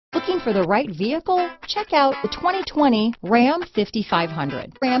Looking for the right vehicle? Check out the 2020 Ram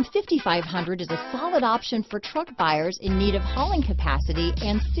 5500. Ram 5500 is a solid option for truck buyers in need of hauling capacity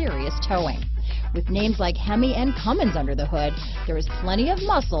and serious towing. With names like Hemi and Cummins under the hood, there is plenty of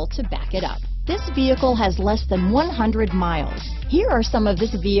muscle to back it up. This vehicle has less than 100 miles. Here are some of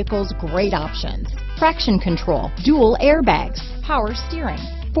this vehicle's great options: traction control, dual airbags, power steering,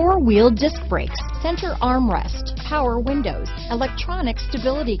 four-wheel disc brakes, center armrest, power windows, electronic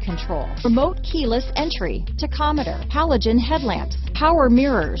stability control, remote keyless entry, tachometer, halogen headlamps, power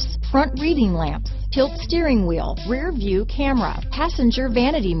mirrors, front reading lamps, tilt steering wheel, rear view camera, passenger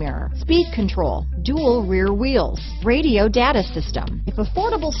vanity mirror, speed control, dual rear wheels, radio data system. If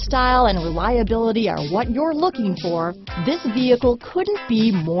affordable style and reliability are what you're looking for, this vehicle couldn't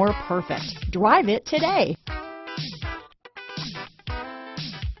be more perfect. Drive it today.